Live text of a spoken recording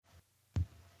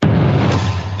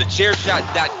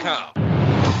thechairshot.com.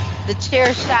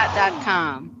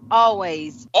 Thechairshot.com.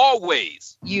 Always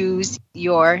use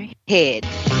your head.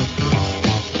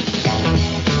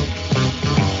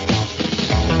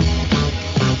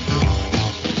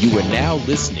 You are now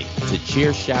listening to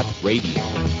Chairshot Radio.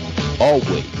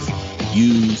 Always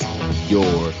use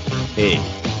your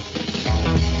head.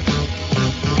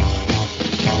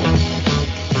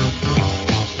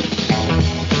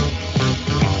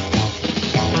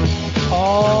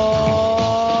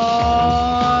 Oh,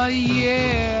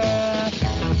 yeah.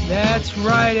 That's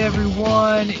right,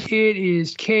 everyone. It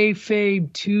is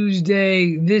Kayfabe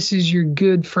Tuesday. This is your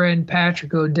good friend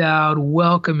Patrick O'Dowd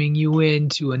welcoming you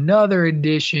into another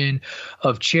edition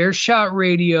of Chairshot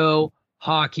Radio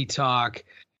Hockey Talk.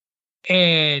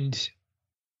 And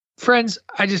friends,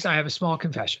 I have a small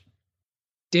confession.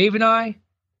 Dave and I,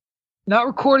 not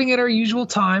recording at our usual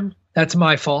time. That's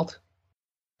my fault.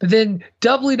 But then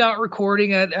doubly not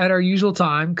recording at our usual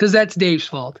time because that's Dave's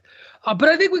fault. But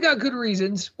I think we got good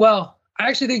reasons. Well, I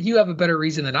actually think you have a better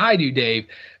reason than I do, Dave,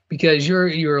 because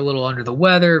you're a little under the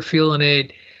weather, feeling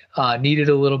it, needed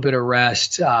a little bit of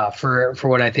rest for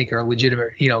what I think are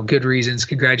legitimate, good reasons.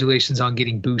 Congratulations on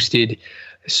getting boosted,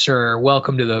 sir.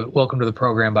 Welcome to the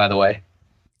program, by the way.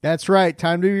 That's right.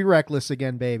 Time to be reckless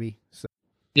again, baby. So.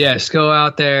 Yes, go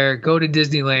out there, go to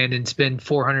Disneyland and spend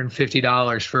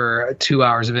 $450 for 2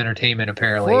 hours of entertainment,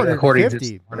 apparently. According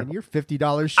to man, you're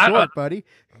 $50 short, buddy.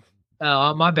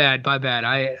 Oh, my bad.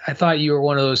 I thought you were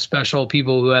one of those special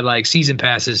people who had like season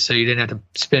passes, so you didn't have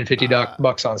to spend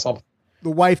 $50 on something. The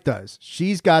wife does.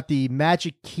 She's got the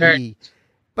magic key. Right.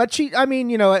 But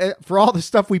for all the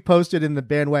stuff we posted in the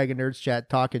Bandwagon Nerds chat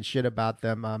talking shit about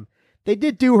them, they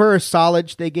did do her a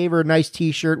solid. They gave her a nice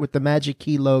T-shirt with the magic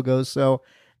key logo. So,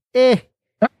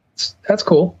 that's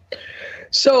cool.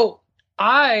 So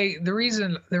the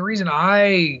reason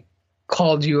I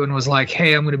called you and was like,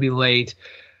 hey, I'm going to be late.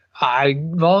 I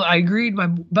agreed. My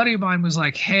buddy of mine was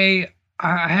like, hey,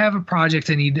 I have a project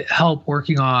I need help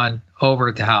working on over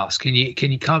at the house. Can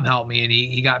you come help me? And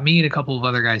he got me and a couple of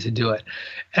other guys to do it.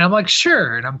 And I'm like,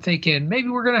 sure. And I'm thinking maybe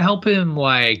we're going to help him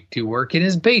like do work in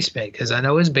his basement because I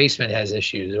know his basement has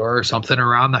issues or something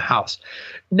around the house.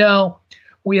 No,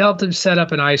 we helped him set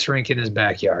up an ice rink in his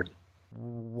backyard.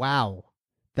 Wow.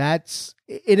 That's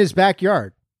in his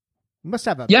backyard. He must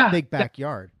have a big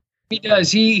backyard. He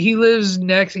does. He lives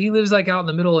like out in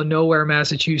the middle of nowhere,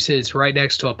 Massachusetts, right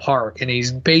next to a park. And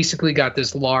he's basically got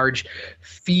this large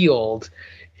field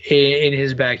in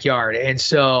his backyard. And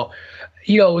so,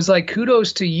 it was like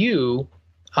kudos to you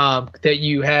that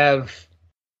you have,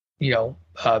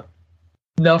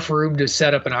 enough room to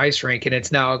set up an ice rink. And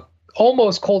it's now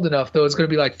almost cold enough, though it's going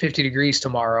to be like 50 degrees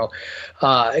tomorrow.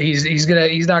 He's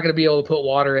not going to be able to put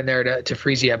water in there to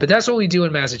freeze yet. But that's what we do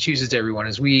in Massachusetts, everyone,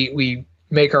 is we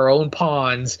make our own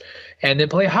ponds and then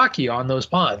play hockey on those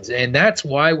ponds. And that's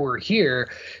why we're here,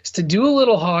 is to do a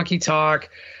little hockey talk.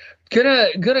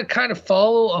 Gonna kind of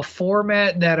follow a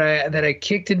format that I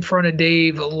kicked in front of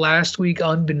Dave last week,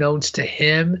 unbeknownst to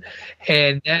him,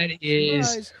 and that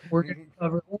is we're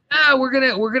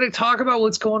gonna talk about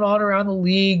what's going on around the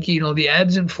league. The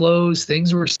ebbs and flows,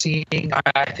 things we're seeing.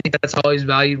 I think that's always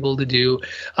valuable to do,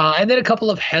 and then a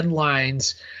couple of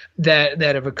headlines that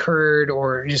have occurred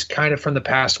or just kind of from the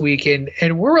past week. And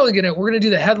we're gonna do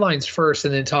the headlines first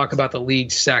and then talk about the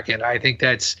league second. I think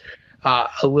that's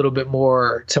a little bit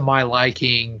more to my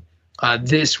liking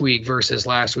this week versus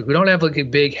last week. We don't have like a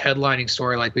big headlining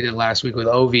story like we did last week with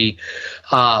Ovi,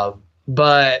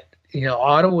 but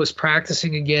Ottawa was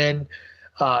practicing again.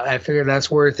 I figured that's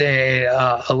worth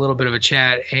a little bit of a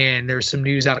chat. And there's some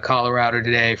news out of Colorado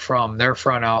today from their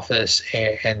front office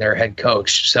and their head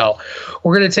coach. So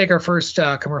we're going to take our first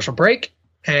commercial break.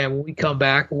 And when we come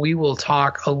back, we will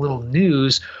talk a little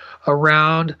news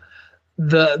around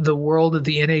the world of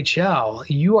the NHL.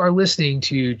 You are listening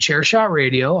to Chairshot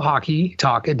Radio Hockey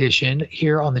Talk Edition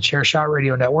here on the Chairshot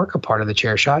Radio Network, a part of the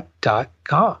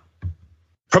Chairshot.com.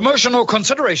 Promotional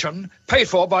consideration paid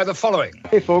for by the following.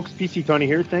 Hey folks, PC Tony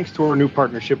here. Thanks to our new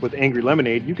partnership with Angry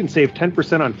Lemonade, you can save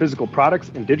 10% on physical products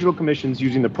and digital commissions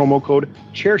using the promo code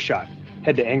ChairShot.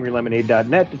 Head to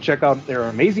angrylemonade.net to check out their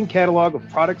amazing catalog of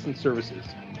products and services.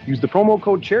 Use the promo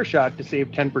code ChairShot to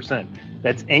save 10%.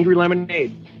 That's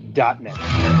angrylemonade.net.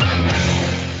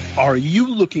 Are you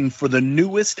looking for the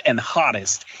newest and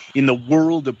hottest in the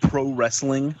world of pro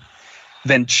wrestling?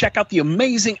 Then check out the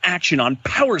amazing action on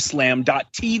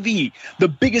Powerslam.tv, the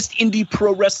biggest indie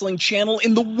pro wrestling channel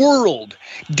in the world.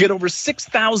 Get over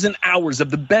 6,000 hours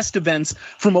of the best events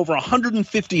from over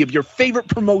 150 of your favorite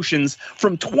promotions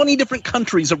from 20 different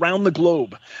countries around the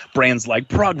globe. Brands like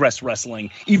Progress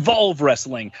Wrestling, Evolve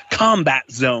Wrestling, Combat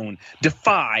Zone,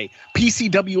 Defy,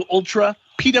 PCW Ultra,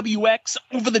 PWX,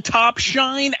 Over the Top,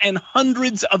 Shine, and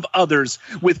hundreds of others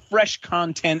with fresh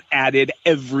content added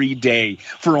every day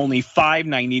for only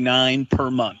 $5.99 per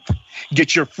month.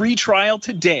 Get your free trial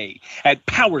today at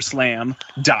Powerslam.tv.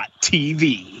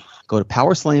 Go to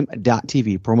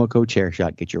Powerslam.tv, promo code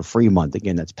Chairshot. Get your free month.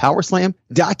 Again, that's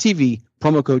Powerslam.tv,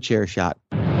 promo code Chairshot.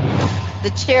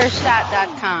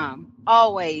 TheChairshot.com.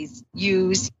 Always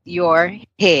use your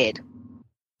head.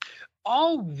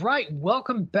 All right,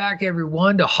 welcome back,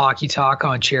 everyone, to Hockey Talk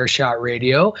on Chairshot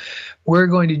Radio. We're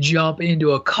going to jump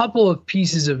into a couple of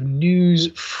pieces of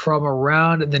news from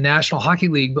around the National Hockey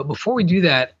League. But before we do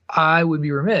that, I would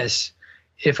be remiss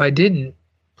if I didn't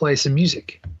play some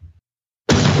music.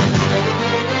 Gotta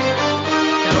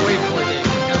wait for it, Dave.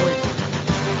 Gotta wait for it.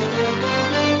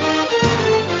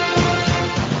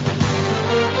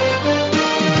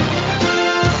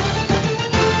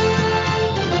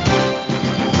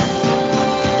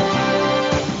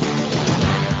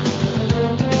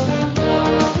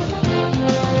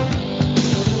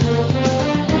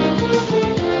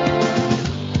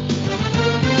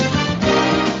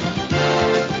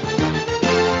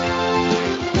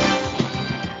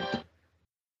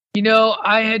 You know,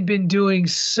 I had been doing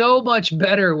so much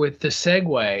better with the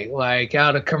segue, like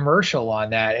out of commercial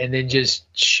on that, and then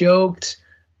just choked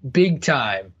big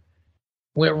time.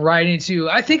 Went right into,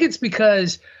 I think it's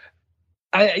because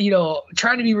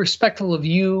trying to be respectful of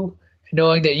you,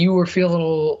 knowing that you were feeling a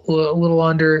little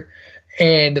under,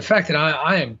 and the fact that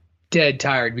I am dead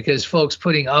tired because folks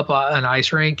putting up an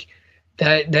ice rink,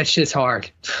 that shit's hard.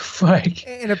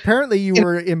 And apparently you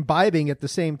were imbibing at the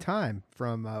same time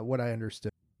from what I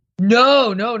understood.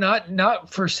 No,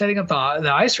 not for setting up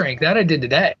the ice rink. That I did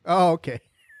today. Oh, okay.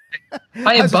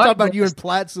 I was talking about you and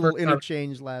Platt's little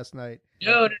interchange last night.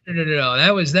 No.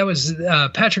 That was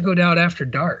Patrick O'Dowd After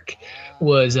Dark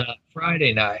was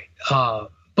Friday night.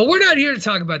 But we're not here to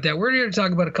talk about that. We're here to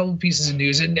talk about a couple of pieces of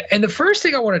news. And the first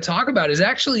thing I want to talk about is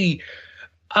actually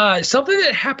something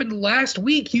that happened last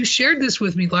week. You shared this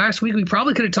with me last week. We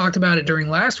probably could have talked about it during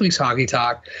last week's Hockey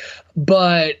Talk,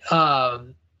 but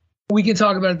we can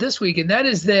talk about it this week, and that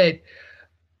is that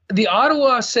the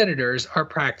Ottawa Senators are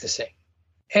practicing.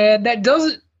 And that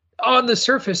doesn't, on the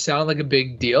surface, sound like a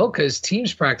big deal because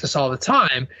teams practice all the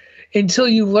time until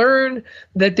you learn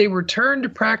that they returned to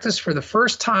practice for the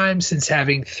first time since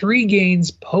having 3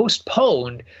 games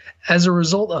postponed as a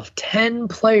result of 10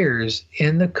 players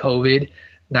in the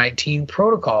COVID-19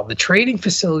 protocol. The training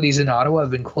facilities in Ottawa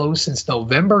have been closed since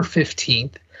November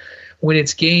 15th, when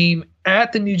its game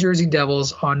at the New Jersey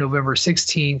Devils on November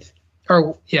 16th,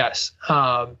 against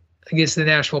the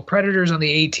Nashville Predators on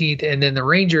the 18th, and then the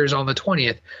Rangers on the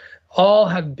 20th, all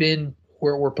have been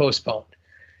were postponed.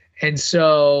 And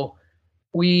so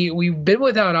we've been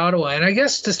without Ottawa. And I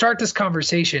guess to start this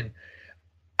conversation,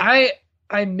 I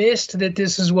missed that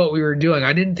this is what we were doing.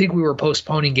 I didn't think we were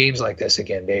postponing games like this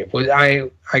again, Dave.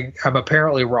 I'm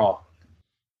apparently wrong.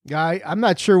 I'm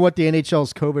not sure what the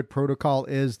NHL's COVID protocol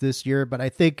is this year, but I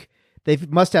think they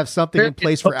must have something in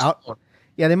place for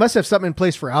they must have something in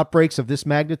place for outbreaks of this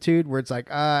magnitude where it's like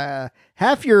at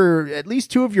least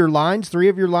 2 of your lines, 3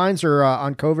 of your lines are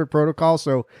on COVID protocol,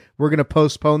 so we're going to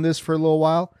postpone this for a little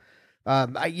while.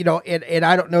 And I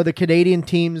don't know the Canadian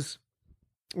teams.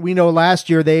 We know last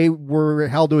year they were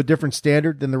held to a different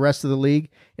standard than the rest of the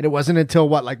league, and it wasn't until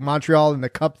Montreal in the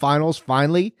Cup Finals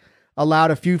finally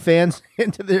allowed a few fans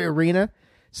into the arena.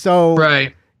 So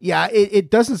right. Yeah,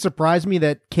 it doesn't surprise me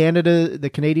that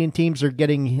the Canadian teams are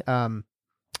getting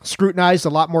scrutinized a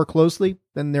lot more closely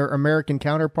than their American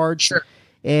counterparts. Sure.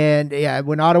 And yeah,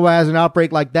 when Ottawa has an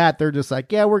outbreak like that, they're just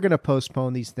like, yeah, we're going to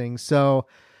postpone these things. So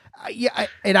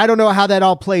and I don't know how that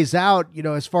all plays out,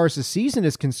 as far as the season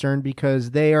is concerned,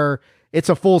 because it's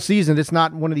a full season. It's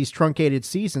not one of these truncated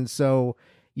seasons. So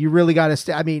you really got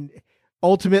to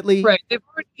ultimately, right.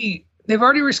 They've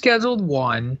already rescheduled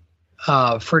one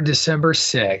for December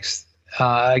 6th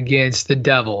against the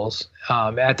Devils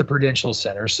at the Prudential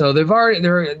Center. So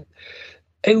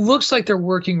it looks like they're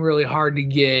working really hard to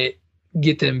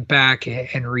get them back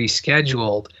and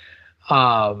rescheduled.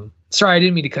 Sorry, I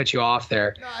didn't mean to cut you off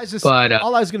there. No,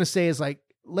 all I was going to say is,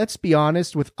 let's be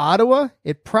honest, with Ottawa,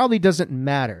 it probably doesn't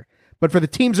matter. But for the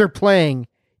teams they're playing,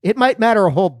 it might matter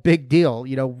a whole big deal,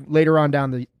 later on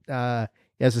down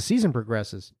as the season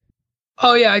progresses.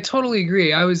 Oh yeah, I totally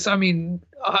agree.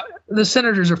 The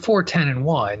Senators are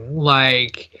 4-10-1.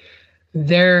 Like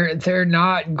they're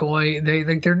not going.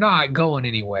 They're not going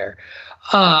anywhere.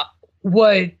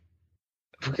 What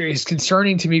is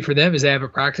concerning to me for them is they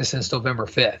haven't practiced since November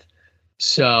 5th.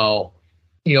 So,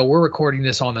 we're recording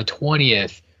this on the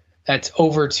 20th. That's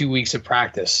over 2 weeks of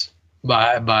practice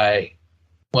by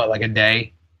what, like a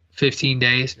day, 15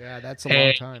 days. Yeah, that's a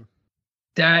long time.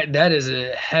 That is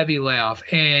a heavy layoff,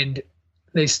 and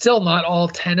they still, not all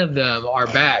 10 of them are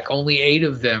back. Only 8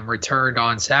 of them returned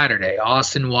on Saturday.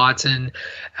 Austin Watson,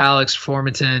 Alex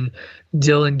Formanton,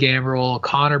 Dylan Gambrell,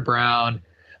 Connor Brown,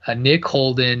 Nick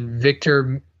Holden,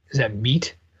 Victor, is that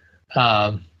Meat?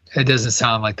 It doesn't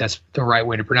sound like that's the right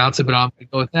way to pronounce it, but I'm going to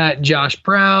go with that. Josh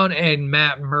Brown and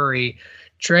Matt Murray.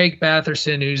 Drake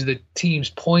Batherson, who's the team's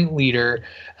point leader,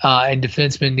 and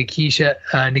defenseman Nikita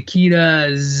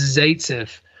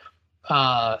Zaitsev,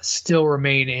 still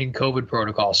remain in COVID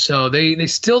protocol. So they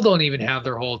still don't even have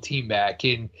their whole team back.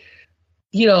 And,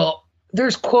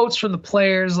 there's quotes from the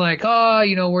players like,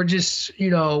 we're just,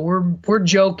 we're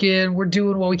joking. We're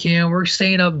doing what we can. We're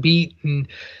staying upbeat. And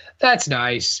that's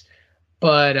nice.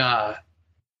 But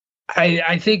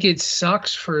I think it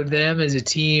sucks for them as a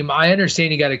team. I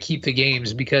understand you got to keep the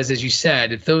games because, as you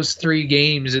said, if those 3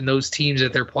 games and those teams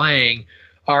that they're playing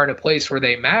are in a place where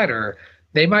they matter,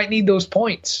 they might need those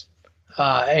points.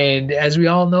 And as we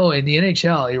all know, in the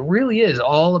NHL, it really is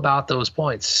all about those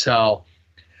points. So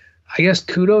I guess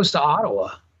kudos to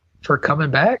Ottawa for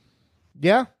coming back.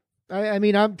 Yeah. I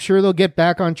mean, I'm sure they'll get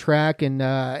back on track, and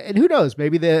who knows,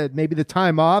 maybe the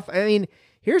time off. I mean,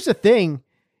 here's the thing.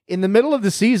 In the middle of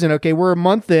the season, okay, we're a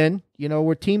month in,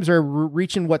 where teams are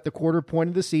reaching the quarter point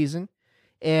of the season.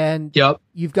 And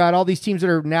You've got all these teams that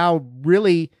are now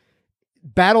really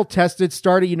battle tested,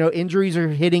 started, injuries are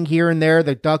hitting here and there.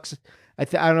 The Ducks, I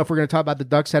don't know if we're going to talk about the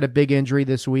Ducks had a big injury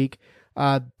this week.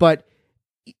 But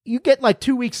you get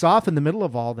 2 weeks off in the middle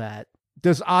of all that.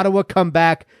 Does Ottawa come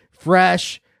back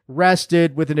fresh,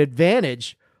 rested, with an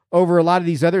advantage over a lot of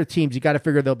these other teams? You got to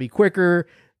figure they'll be quicker.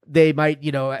 They might,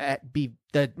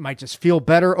 that might just feel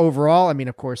better overall. I mean,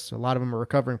 of course, a lot of them are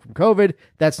recovering from COVID.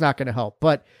 That's not going to help,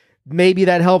 but maybe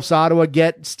that helps Ottawa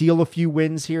steal a few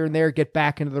wins here and there, get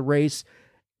back into the race.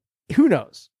 Who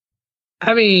knows?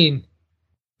 I mean,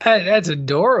 that's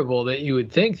adorable that you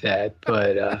would think that,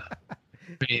 but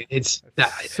it's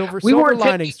silver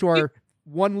linings to our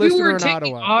one listener in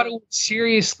Ottawa. Ottawa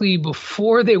seriously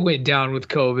before they went down with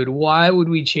COVID. Why would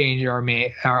we change our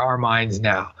minds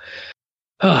now?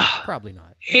 Probably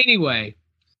not. Anyway,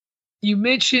 you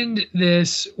mentioned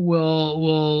this.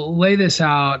 We'll lay this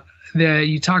out.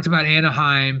 You talked about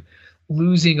Anaheim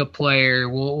losing a player.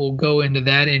 We'll go into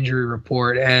that injury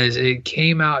report as it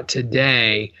came out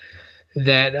today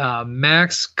that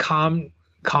Max Comtois.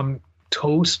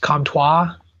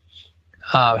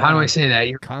 How do I say that?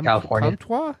 You're from California.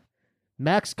 Comtois?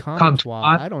 Max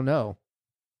Comtois. I don't know.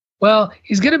 Well,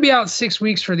 he's going to be out 6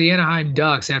 weeks for the Anaheim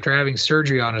Ducks after having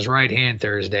surgery on his right hand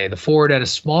Thursday. The forward had a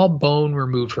small bone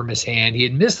removed from his hand. He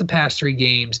had missed the past 3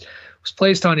 games, was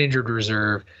placed on injured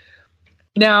reserve.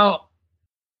 Now,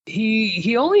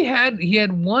 he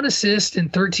had 1 assist in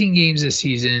 13 games this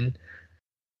season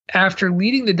after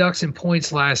leading the Ducks in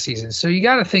points last season. So you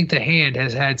got to think the hand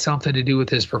has had something to do with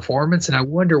his performance, and I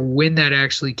wonder when that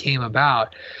actually came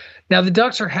about. Now, the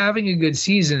Ducks are having a good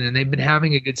season, and they've been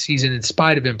having a good season in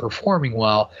spite of him performing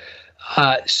well.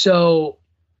 So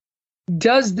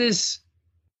does this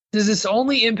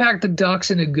only impact the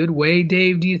Ducks in a good way,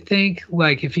 Dave, do you think?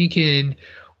 Like, if he can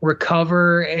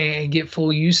recover and get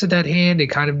full use of that hand and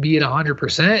kind of be at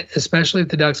 100%, especially if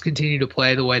the Ducks continue to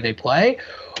play the way they play?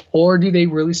 Or do they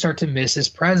really start to miss his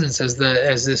presence as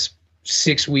this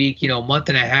 6 week, month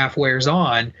and a half wears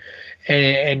on,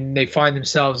 and they find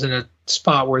themselves in a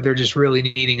spot where they're just really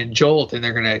needing a jolt and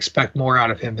they're going to expect more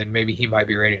out of him than maybe he might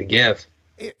be ready to give?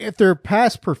 If their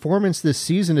past performance this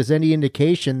season is any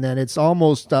indication, then it's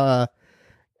almost sure,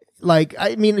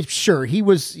 he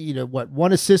was,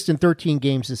 1 assist in 13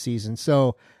 games this season.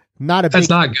 So that's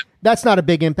not good. That's not a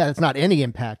big impact. It's not any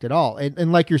impact at all.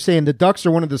 And like you're saying, the Ducks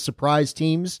are one of the surprise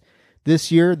teams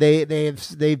this year.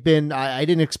 They've been, I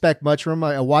didn't expect much from them.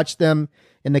 I watched them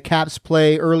in the Caps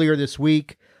play earlier this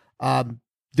week.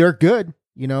 They're good.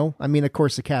 Of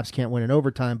course the Caps can't win in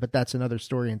overtime, but that's another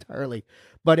story entirely.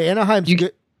 But Anaheim's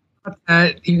good.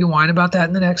 You can whine about that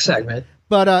in the next segment.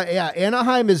 But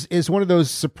Anaheim is one of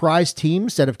those surprise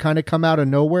teams that have kind of come out of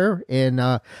nowhere. And,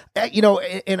 and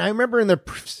I remember in the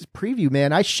preview,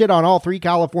 man, I shit on all 3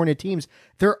 California teams.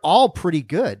 They're all pretty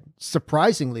good.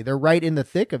 Surprisingly, they're right in the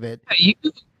thick of it.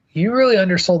 You really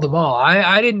undersold them all.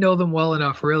 I didn't know them well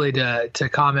enough really to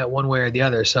comment one way or the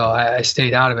other, so I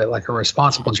stayed out of it like a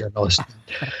responsible journalist.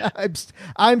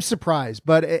 I'm surprised,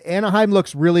 but Anaheim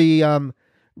looks really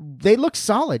they look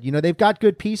solid. You know, they've got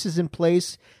good pieces in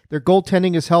place. Their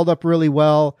goaltending has held up really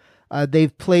well.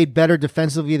 They've played better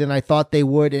defensively than I thought they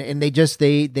would, and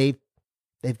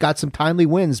they've got some timely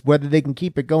wins. Whether they can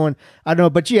keep it going, I don't know.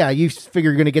 But yeah, you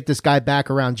figure you're going to get this guy back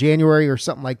around January or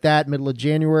something like that, middle of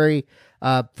January,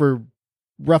 for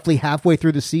roughly halfway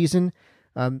through the season.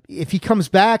 If he comes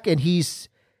back and he's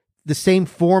the same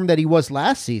form that he was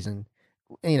last season,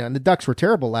 you know, and the Ducks were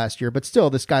terrible last year, but still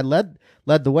this guy led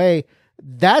the way.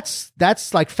 That's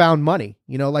like found money,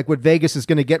 you know, like what Vegas is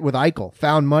going to get with Eichel.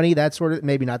 Found money, that sort of,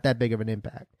 maybe not that big of an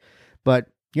impact. But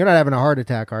you're not having a heart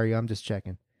attack, are you? I'm just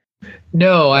checking.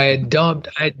 No, I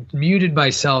muted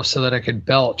myself so that I could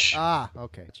belch.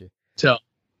 Okay. So,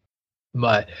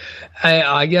 but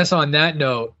I guess on that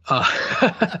note,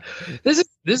 this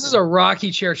is a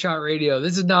rocky Chairshot Radio.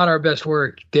 This is not our best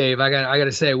work, Dave. I got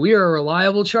to say, we are a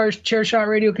reliable Chairshot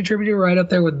Radio contributor, right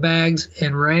up there with Bags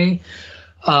and Ray.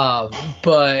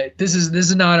 But this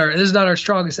is not our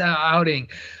strongest outing.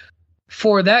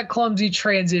 For that clumsy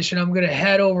transition, I'm going to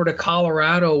head over to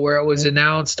Colorado, where it was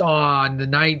announced on the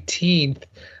 19th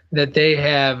that they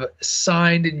have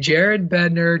signed Jared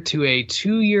Bednar to a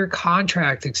 2-year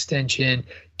contract extension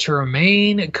to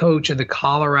remain coach of the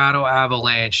Colorado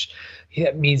Avalanche.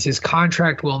 That means his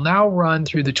contract will now run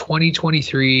through the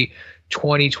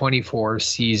 2023-2024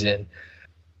 season.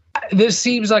 This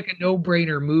seems like a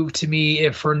no-brainer move to me,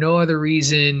 if for no other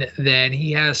reason than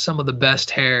he has some of the best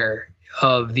hair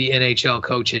of the NHL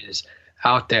coaches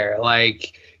out there.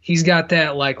 Like, he's got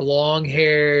that like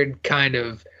long-haired kind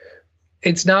of,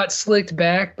 it's not slicked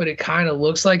back, but it kind of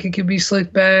looks like it could be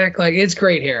slicked back. Like, it's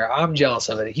great hair. I'm jealous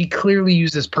of it. He clearly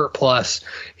uses Pert Plus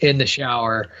in the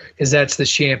shower, because that's the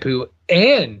shampoo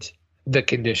and the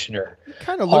conditioner. He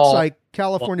kind of looks like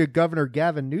California Governor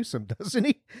Gavin Newsom, doesn't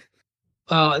he?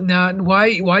 Now,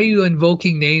 why are you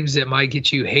invoking names that might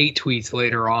get you hate tweets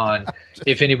later on?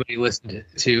 If anybody listened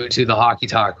to the Hockey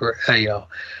Talk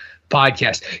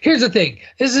podcast. Here's the thing: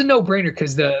 this is a no-brainer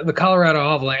because the Colorado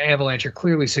Avalanche are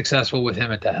clearly successful with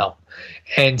him at the helm,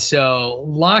 and so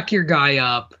lock your guy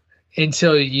up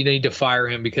until you need to fire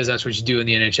him, because that's what you do in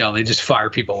the NHL. They just fire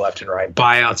people left and right.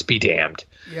 Buyouts be damned.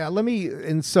 Yeah,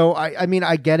 I mean,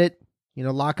 I get it. You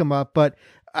know, lock him up, but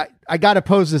I got to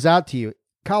pose this out to you.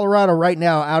 Colorado right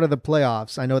now out of the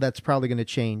playoffs. I know that's probably going to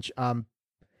change.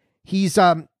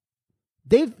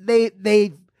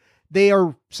 They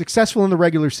are successful in the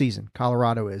regular season.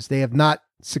 Colorado is. They have not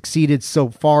succeeded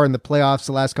so far in the playoffs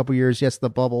the last couple of years. Yes,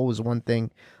 the bubble was one thing.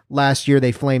 Last year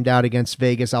they flamed out against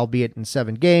Vegas, albeit in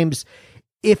 7 games.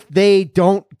 If they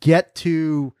don't get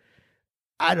to,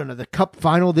 I don't know, the Cup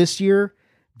final this year,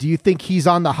 do you think he's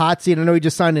on the hot seat? I know he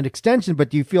just signed an extension, but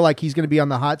do you feel like he's going to be on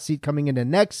the hot seat coming into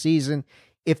next season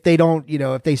if they don't, you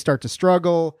know, if they start to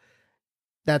struggle,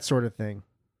 that sort of thing?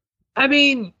 I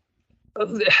mean,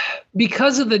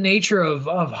 because of the nature of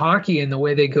hockey and the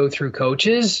way they go through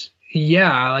coaches,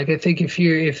 yeah, like I think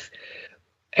if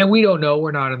and we don't know,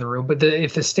 we're not in the room, but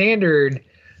if the standard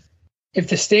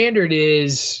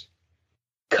is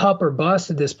cup or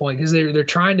bust at this point, because they're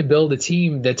trying to build a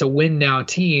team that's a win now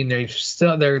team. Their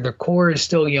core is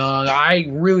still young. I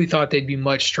really thought they'd be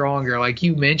much stronger. Like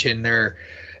you mentioned, they're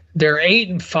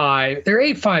 8-5. They're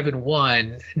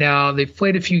 8-5-1. Now they've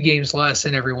played a few games less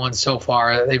than everyone so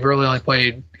far. They've really only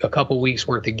played a couple weeks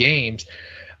worth of games.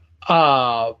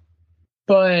 But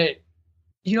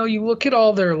you know, you look at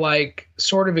all their like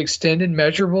sort of extended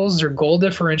measurables. Their goal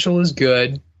differential is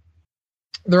good.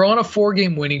 They're on a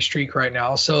 4-game winning streak right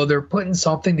now, so they're putting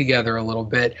something together a little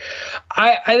bit.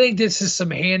 I think this is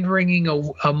some hand-wringing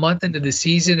a month into the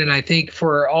season, and I think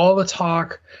for all the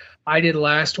talk I did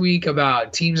last week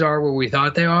about teams are where we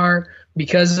thought they are,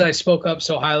 because I spoke up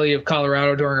so highly of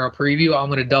Colorado during our preview, I'm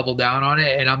going to double down on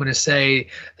it, and I'm going to say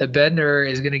that Bednar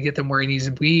is going to get them where he needs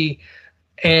to be,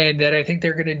 and that I think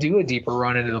they're going to do a deeper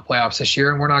run into the playoffs this year,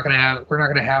 and we're not going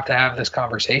to have this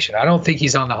conversation. I don't think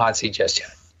he's on the hot seat just yet.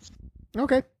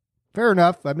 Okay, fair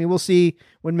enough. I mean, we'll see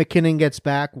when McKinnon gets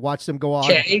back. Watch them go on.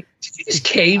 Did you just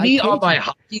K me on my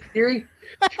hockey theory?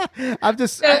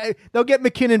 They'll get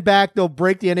McKinnon back. They'll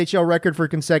break the NHL record for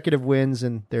consecutive wins,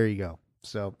 and there you go.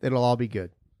 So it'll all be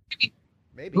good.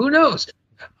 Maybe. Who knows?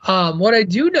 What I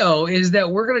do know is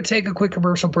that we're going to take a quick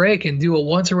commercial break and do a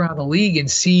once around the league and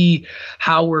see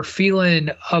how we're feeling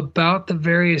about the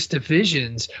various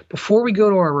divisions. Before we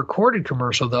go to our recorded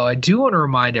commercial, though, I do want to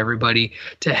remind everybody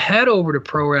to head over to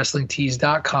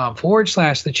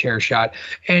ProWrestlingTees.com/thechairshot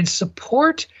and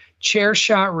support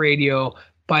Chairshot Radio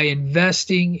by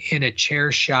investing in a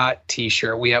Chairshot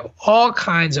t-shirt. We have all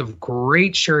kinds of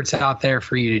great shirts out there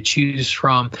for you to choose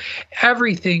from.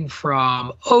 Everything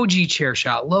from OG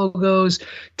Chairshot logos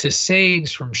to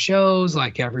sayings from shows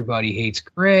like Everybody Hates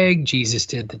Greg, Jesus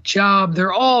Did the Job.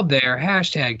 They're all there.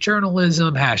 Hashtag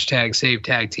journalism, hashtag Save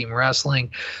Tag Team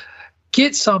Wrestling.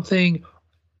 Get something.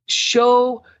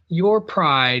 Show your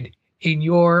pride in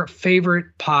your favorite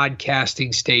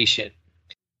podcasting station.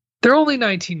 They're only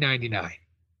 $19.99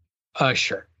 a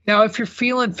shirt. Now, if you're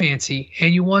feeling fancy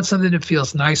and you want something that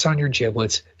feels nice on your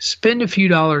giblets, spend a few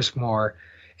dollars more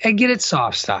and get it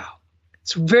soft style.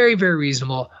 It's very, very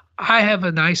reasonable. I have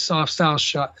a nice soft style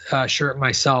shirt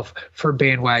myself for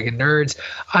Bandwagon Nerds.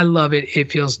 I love it. It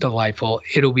feels delightful.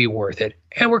 It'll be worth it.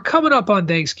 And we're coming up on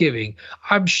Thanksgiving.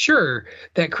 I'm sure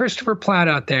that Christopher Platt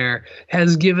out there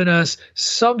has given us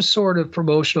some sort of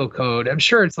promotional code. I'm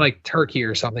sure it's like turkey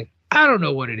or something. I don't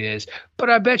know what it is, but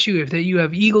I bet you if that you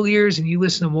have eagle ears and you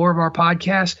listen to more of our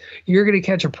podcasts, you're going to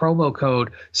catch a promo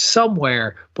code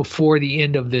somewhere before the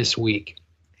end of this week.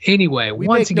 Anyway, we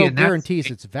once make no again, guarantees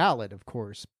it's valid, of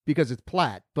course, because it's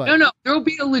Platt. But no, there will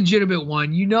be a legitimate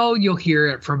one. You know, you'll hear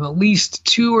it from at least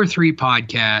 2 or 3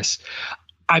 podcasts.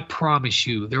 I promise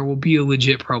you there will be a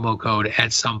legit promo code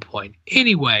at some point.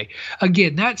 Anyway,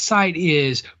 again, that site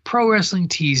is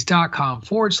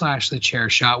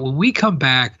prowrestlingtees.com/thechairshot. When we come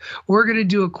back, we're going to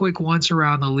do a quick once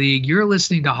around the league. You're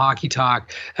listening to Hockey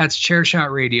Talk. That's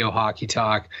Chairshot Radio Hockey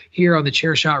Talk here on the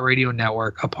Chairshot Radio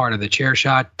Network, a part of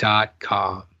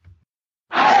thechairshot.com.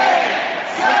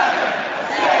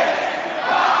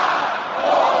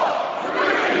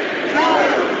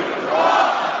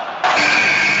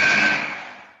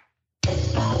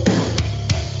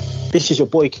 This is your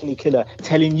boy Kenny Killer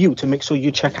telling you to make sure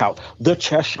you check out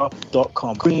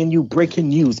thechairshot.com, bringing you breaking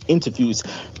news, interviews,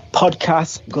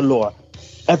 podcasts galore,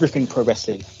 everything pro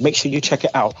wrestling. Make sure you check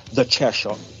it out,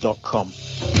 thechairshot.com.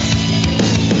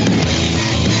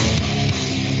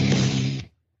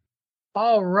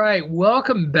 All right,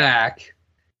 welcome back.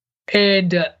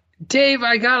 And Dave,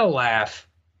 I gotta laugh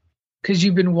because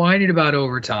you've been whining about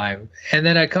overtime. And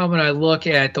then I come and I look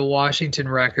at the Washington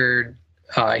record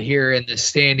here in the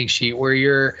standing sheet where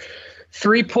you're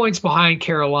 3 points behind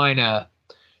Carolina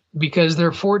because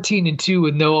they're 14-2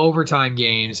 with no overtime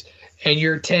games, and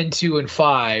you're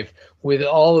 10-2-5 with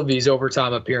all of these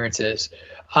overtime appearances.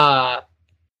 Like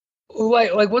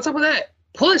what's up with that?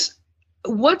 Plus,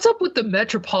 what's up with the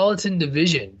Metropolitan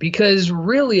Division? Because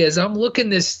really, as I'm looking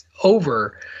this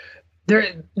over,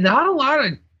 there not a lot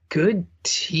of good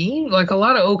teams, like a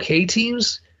lot of okay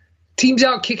teams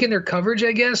out kicking their coverage,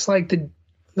 I guess, like the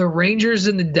Rangers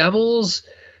and the Devils,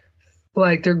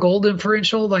 like their goal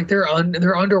differential, like they're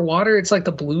underwater. It's like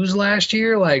the Blues last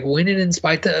year, like winning in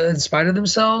spite of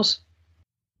themselves.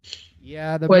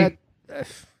 Yeah,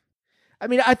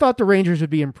 I thought the Rangers would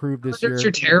be improved this year.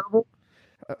 You're terrible.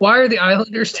 Why are the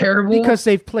Islanders terrible? Because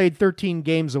they've played 13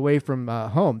 games away from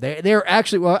home. They're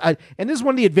actually and this is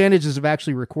one of the advantages of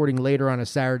actually recording later on a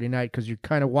Saturday night because you're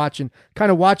kind of watching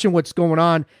what's going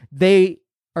on. They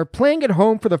are playing at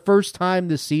home for the first time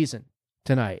this season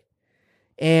tonight,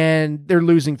 and they're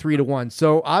losing 3-1.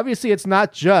 So obviously, it's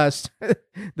not just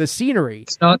the scenery;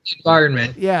 it's not the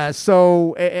environment. Yeah.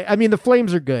 So I mean, the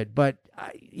Flames are good, but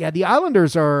the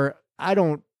Islanders are.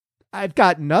 I've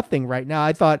got nothing right now.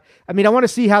 I want to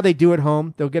see how they do at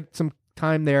home. They'll get some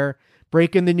time there,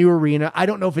 break in the new arena. I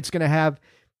don't know if it's going to have,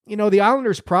 the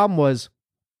Islanders' problem was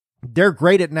they're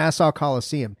great at Nassau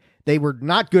Coliseum. They were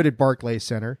not good at Barclays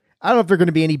Center. I don't know if they're going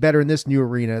to be any better in this new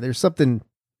arena. There's something,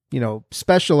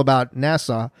 special about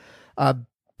Nassau.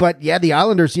 But yeah, the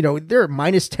Islanders, they're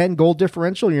minus 10 goal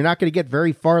differential. You're not going to get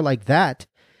very far like that.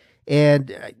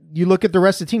 And you look at the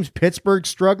rest of the teams, Pittsburgh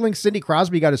struggling. Sidney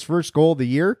Crosby got his first goal of the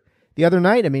year the other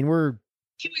night. I mean,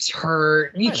 he was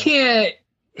hurt. You can't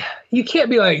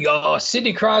be like, oh,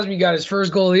 Sidney Crosby got his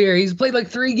first goal of the year. He's played like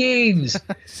 3 games.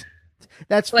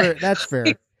 That's fair. That's fair.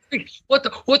 What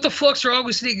the fuck's wrong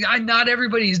with Sidney? Not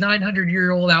everybody's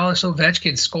 900-year-old Alex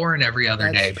Ovechkin scoring every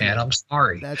other day, man. I'm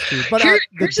sorry. That's true. But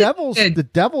the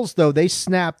Devils, though, they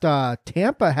snapped.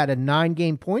 Tampa had a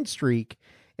 9-game point streak,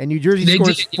 and New Jersey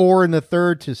scores 4 in the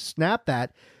third to snap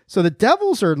that. So the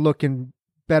Devils are looking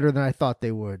better than I thought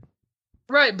they would.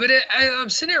 Right, but I'm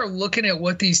sitting there looking at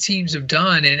what these teams have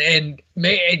done, and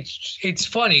it's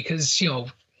funny because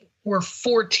we're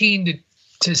 14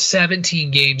 to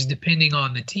 17 games depending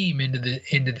on the team into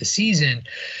the season,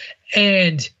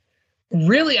 and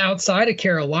really outside of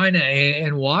Carolina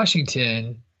and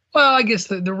Washington, well, I guess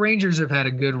the Rangers have had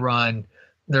a good run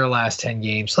their last 10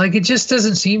 games. Like, it just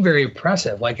doesn't seem very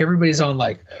impressive. Like, everybody's on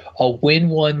like a win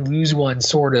one, lose one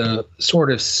sort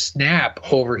of snap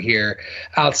over here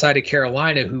outside of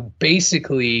Carolina, who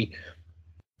basically,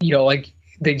 like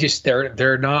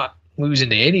they're not losing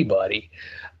to anybody.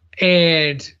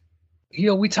 And,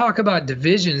 we talk about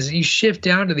divisions. You shift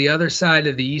down to the other side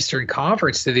of the Eastern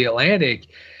Conference, to the Atlantic,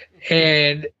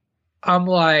 and I'm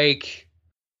like,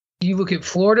 you look at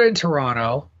Florida and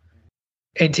Toronto,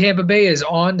 and Tampa Bay is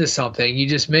on to something. You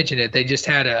just mentioned it. They just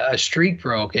had a streak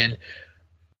broken.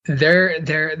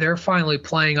 They're finally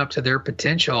playing up to their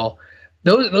potential.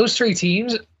 Those three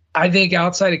teams, I think,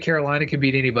 outside of Carolina, could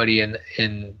beat anybody in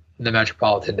the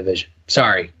Metropolitan Division.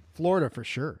 Sorry, Florida for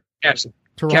sure. Caps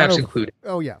Toronto included.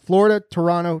 Oh yeah, Florida,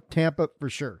 Toronto, Tampa for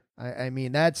sure. I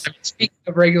mean, that's speaking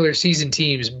of regular season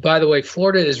teams. By the way,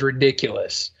 Florida is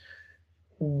ridiculous,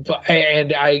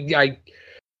 and I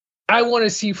want to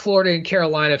see Florida and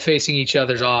Carolina facing each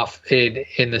other's off in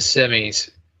the semis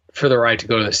for the right to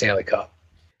go to the Stanley Cup.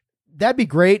 That'd be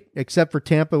great, except for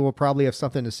Tampa. We'll probably have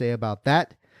something to say about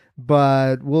that.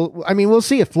 But we'll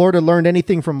see if Florida learned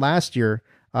anything from last year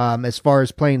as far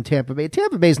as playing Tampa Bay.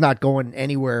 Tampa Bay's not going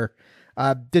anywhere.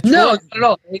 Detroit, no, not at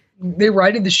all. They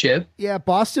righted the ship. Yeah,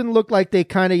 Boston looked like they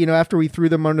kind of, after we threw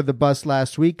them under the bus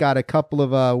last week, got a couple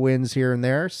of wins here and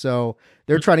there. So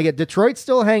they're trying to get Detroit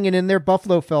still hanging in there.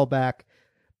 Buffalo fell back,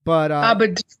 but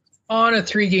on a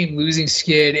 3-game losing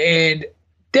skid, and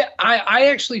I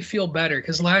actually feel better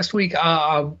because last week,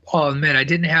 I'll admit, I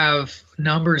didn't have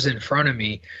numbers in front of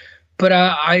me, but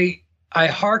I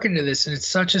hearken to this, and it's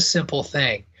such a simple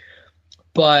thing.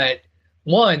 But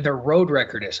one, their road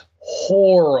record is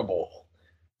horrible.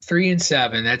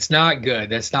 3-7. That's not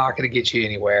good. That's not going to get you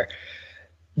anywhere.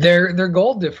 Their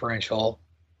goal differential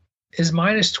is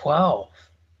 -12.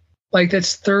 Like,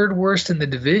 that's third worst in the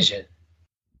division.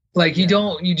 Like, to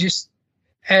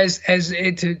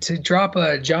drop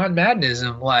a John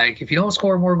Maddenism, like, if you don't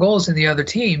score more goals than the other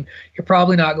team, you're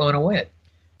probably not going to win.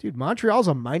 Dude, Montreal's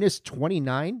a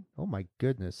 -29. Oh my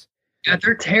goodness. Yeah,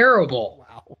 they're terrible.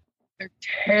 Wow. They're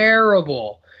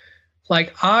terrible.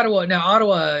 Like Ottawa. Now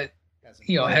Ottawa,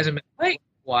 hasn't been playing in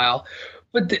a while,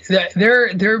 but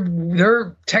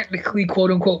they're technically,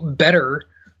 quote unquote, better.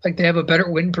 Like, they have a better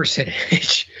win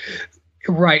percentage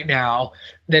right now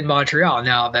than Montreal.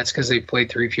 Now that's because they've played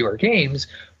 3 fewer games,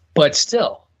 but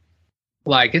still,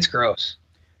 like, it's gross.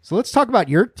 So let's talk about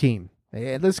your team.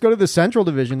 Let's go to the Central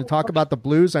Division and talk about the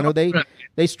Blues. I know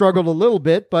they struggled a little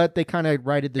bit, but they kind of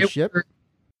righted the ship.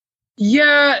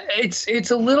 Yeah, it's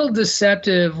a little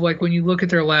deceptive. Like, when you look at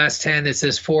their last 10, it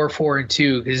says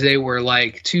 4-4-2 because they were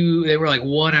like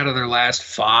 1 out of their last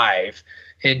 5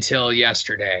 until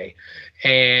yesterday,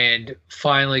 and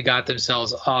finally got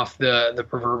themselves off the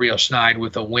proverbial schneid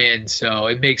with a win. So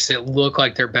it makes it look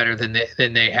like they're better than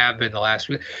they have been the last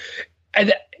week.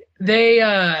 And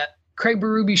Craig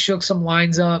Berube shook some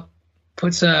lines up,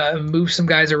 moved some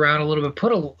guys around a little bit,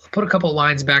 put a couple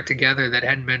lines back together that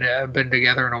hadn't been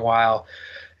together in a while.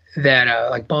 That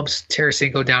like bumps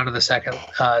Tarasenko down to the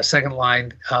second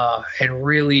line and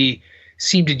really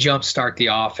seemed to jumpstart the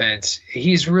offense.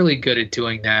 He's really good at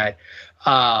doing that.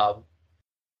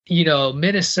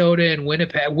 Minnesota and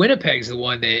Winnipeg. Winnipeg's the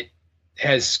one that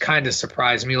has kind of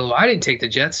surprised me a little. I didn't take the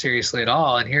Jets seriously at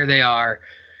all, and here they are,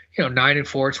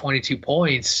 9-4, 22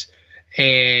 points,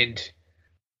 and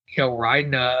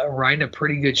riding a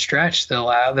pretty good stretch still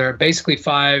out. They're basically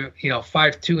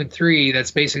 5-2-3.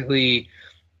 That's basically,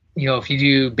 if you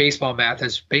do baseball math,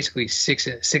 that's basically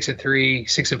 6-3,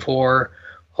 6-4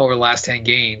 over the last 10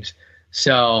 games.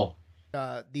 So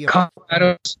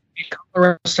Colorado's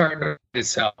starting to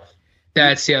itself.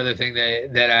 That's the other thing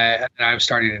that I'm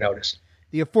starting to notice.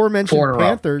 The aforementioned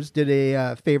Panthers did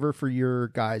a favor for your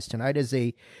guys tonight as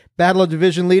a battle of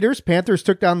division leaders. Panthers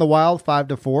took down the Wild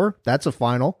 5-4. That's a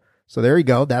final. So there you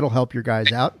go. That'll help your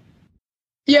guys out.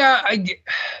 Yeah,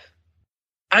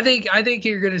 I think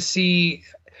you're going to see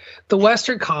the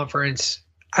Western Conference.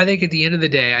 I think at the end of the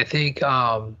day,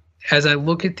 as I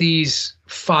look at these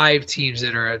 5 teams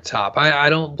that are at top, I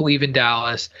don't believe in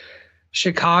Dallas.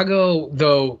 Chicago,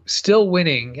 though, still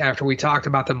winning after we talked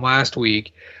about them last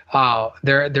week.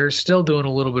 They're still doing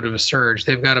a little bit of a surge.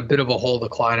 They've got a bit of a hole to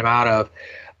climb them out of.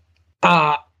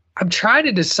 I'm trying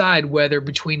to decide whether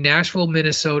between Nashville,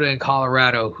 Minnesota, and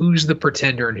Colorado, who's the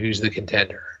pretender and who's the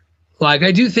contender. Like,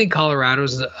 I do think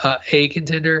Colorado's a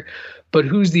contender, but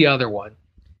who's the other one?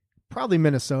 Probably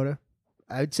Minnesota.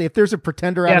 I'd say if there's a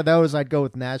pretender out of those, I'd go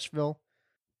with Nashville.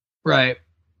 Right.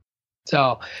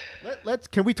 So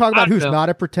can we talk about who's not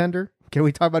a pretender? Can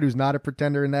we talk about who's not a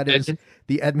pretender? And that is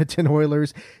the Edmonton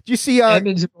Oilers. Do you see?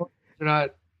 Edmonton are not.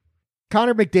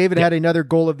 Connor McDavid had another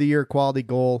goal of the year quality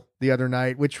goal the other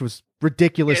night, which was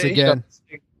ridiculous again.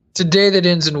 It's a day that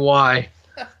ends in Y.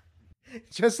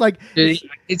 Just like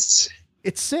it's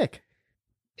sick.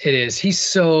 It is. He's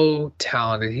so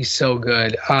talented. He's so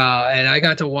good. And I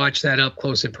got to watch that up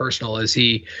close and personal as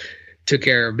he took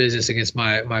care of business against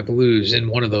my Blues in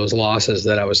one of those losses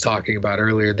that I was talking about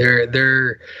earlier.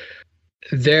 They're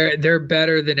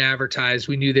better than advertised.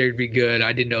 We knew they'd be good.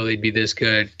 I didn't know they'd be this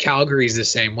good. Calgary's the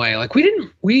same way. Like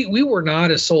we were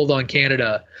not as sold on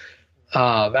Canada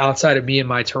outside of me and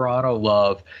my Toronto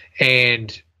love,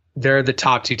 and they're the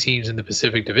top two teams in the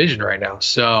Pacific Division right now.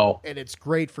 So, and it's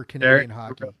great for Canadian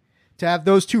hockey to have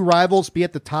those two rivals be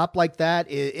at the top like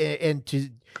that, and to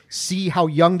see how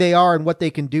young they are and what they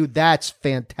can do. That's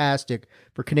fantastic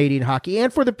for Canadian hockey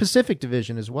and for the Pacific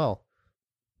Division as well.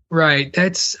 Right.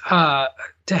 That's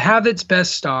to have its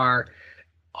best star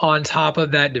on top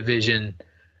of that division.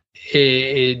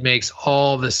 It makes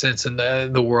all the sense in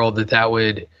the world that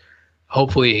would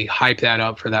hopefully hype that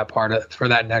up for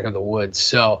that neck of the woods.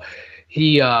 So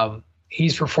he's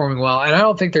performing well, and I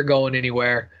don't think they're going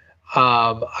anywhere.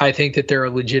 I think that they're a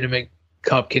legitimate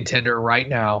cup contender right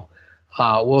now.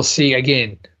 We'll see.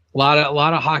 Again, a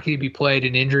lot of hockey to be played,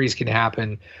 and injuries can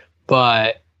happen,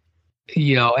 but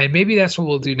and maybe that's what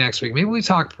we'll do next week. Maybe we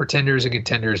talk pretenders and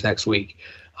contenders next week.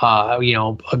 A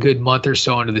good month or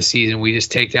so into the season, we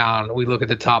just we look at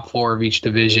the top four of each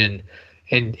division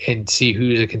and see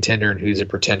who's a contender and who's a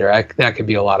pretender. That could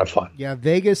be a lot of fun. Yeah,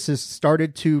 Vegas has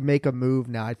started to make a move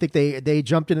now. I think they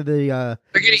jumped into the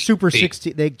Super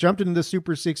 16. They jumped into the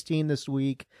Super 16 this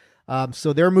week.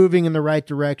 So they're moving in the right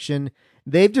direction.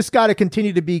 They've just got to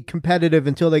continue to be competitive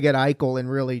until they get Eichel and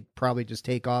really probably just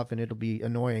take off, and it'll be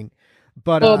annoying.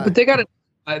 But they got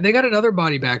another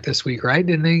body back this week, right?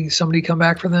 Didn't somebody come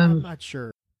back for them? I'm not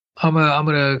sure. I'm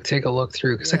gonna take a look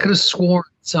through because I could have sworn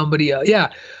somebody else.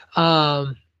 Yeah.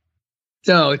 No,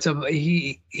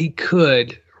 he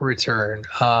could return.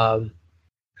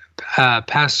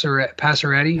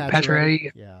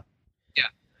 Pacioretty. Yeah.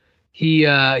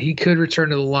 He could return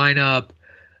to the lineup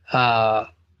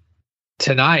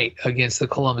tonight against the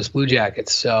Columbus Blue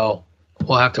Jackets. So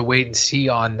we'll have to wait and see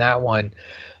on that one.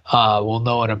 We'll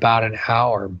know in about an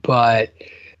hour. But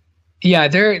yeah,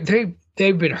 they've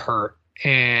been hurt,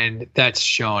 and that's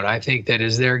shown. I think that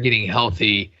as they're getting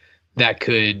healthy, that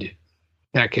could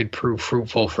prove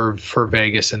fruitful for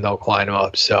Vegas, and they'll climb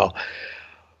up. So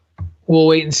we'll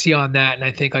wait and see on that. And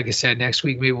I think, like I said, next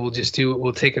week maybe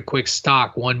we'll take a quick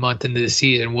stock 1 month into the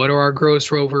season. What are our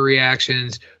gross rover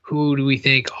reactions? Who do we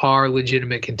think are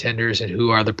legitimate contenders, and who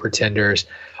are the pretenders?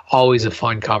 Always a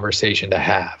fun conversation to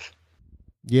have.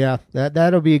 Yeah,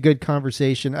 that'll be a good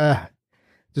conversation.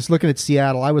 Just looking at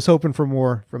Seattle, I was hoping for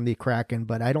more from the Kraken,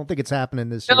 but I don't think it's happening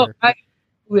this year.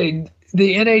 The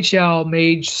NHL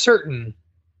made certain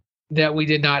that we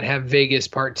did not have Vegas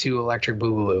Part 2 Electric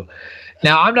Boogaloo.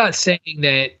 Now, I'm not saying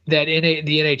that the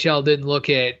NHL didn't look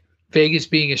at Vegas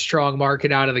being a strong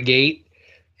market out of the gate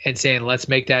and saying, let's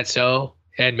make that so,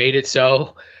 and made it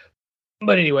so.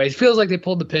 But anyway, it feels like they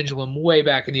pulled the pendulum way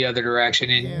back in the other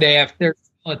direction, and they're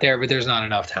talent there, but there's not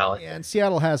enough talent. Yeah, and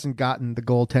Seattle hasn't gotten the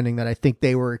goaltending that I think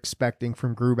they were expecting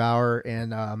from Grubauer,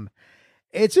 and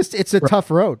it's a tough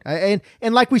road. And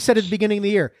like we said at the beginning of the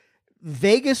year,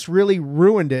 Vegas really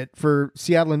ruined it for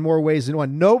Seattle in more ways than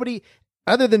one. Nobody,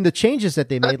 other than the changes that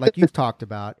they made, like you've talked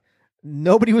about,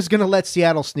 nobody was going to let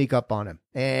Seattle sneak up on him.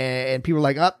 And people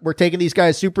were like, we're taking these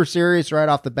guys super serious right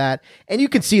off the bat. And you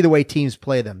can see the way teams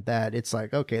play them, that it's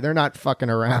like, okay, they're not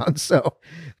fucking around. So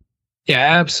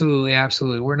yeah, absolutely.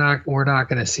 Absolutely. We're not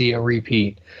going to see a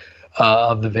repeat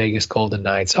of the Vegas Golden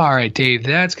Knights. All right, Dave,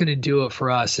 that's going to do it for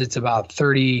us. It's about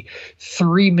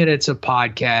 33 minutes of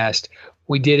podcast.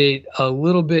 We did it a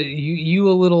little bit, you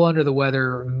a little under the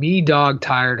weather, me dog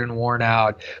tired and worn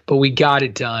out, but we got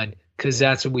it done because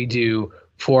that's what we do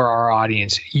for our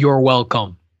audience. You're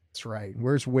welcome. That's right.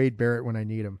 Where's Wade Barrett when I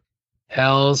need him?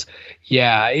 Hells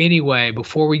yeah. Anyway,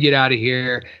 before we get out of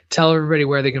here, tell everybody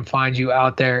where they can find you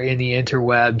out there in the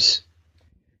interwebs.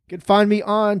 You can find me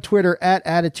on Twitter at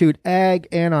AttitudeAg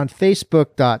and on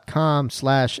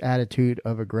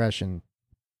Facebook.com/AttitudeOfAggression.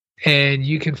 And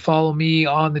you can follow me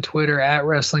on the Twitter at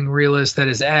Wrestling Realist. That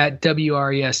is at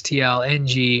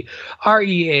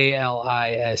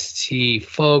WRESTLNGREALIST.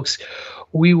 Folks,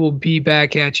 we will be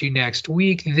back at you next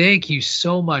week. Thank you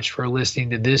so much for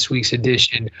listening to this week's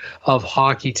edition of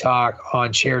Hockey Talk on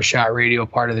Chairshot Radio,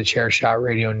 part of the Chairshot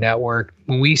Radio Network.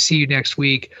 When we see you next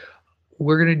week,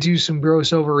 we're going to do some gross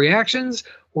overreactions.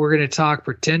 We're going to talk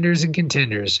pretenders and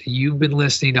contenders. You've been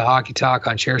listening to Hockey Talk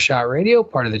on Chairshot Radio,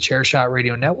 part of the Chairshot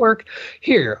Radio Network,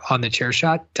 here on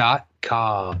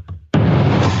thechairshot.com.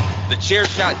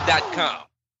 thechairshot.com.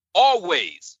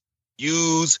 Always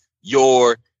use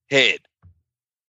your head.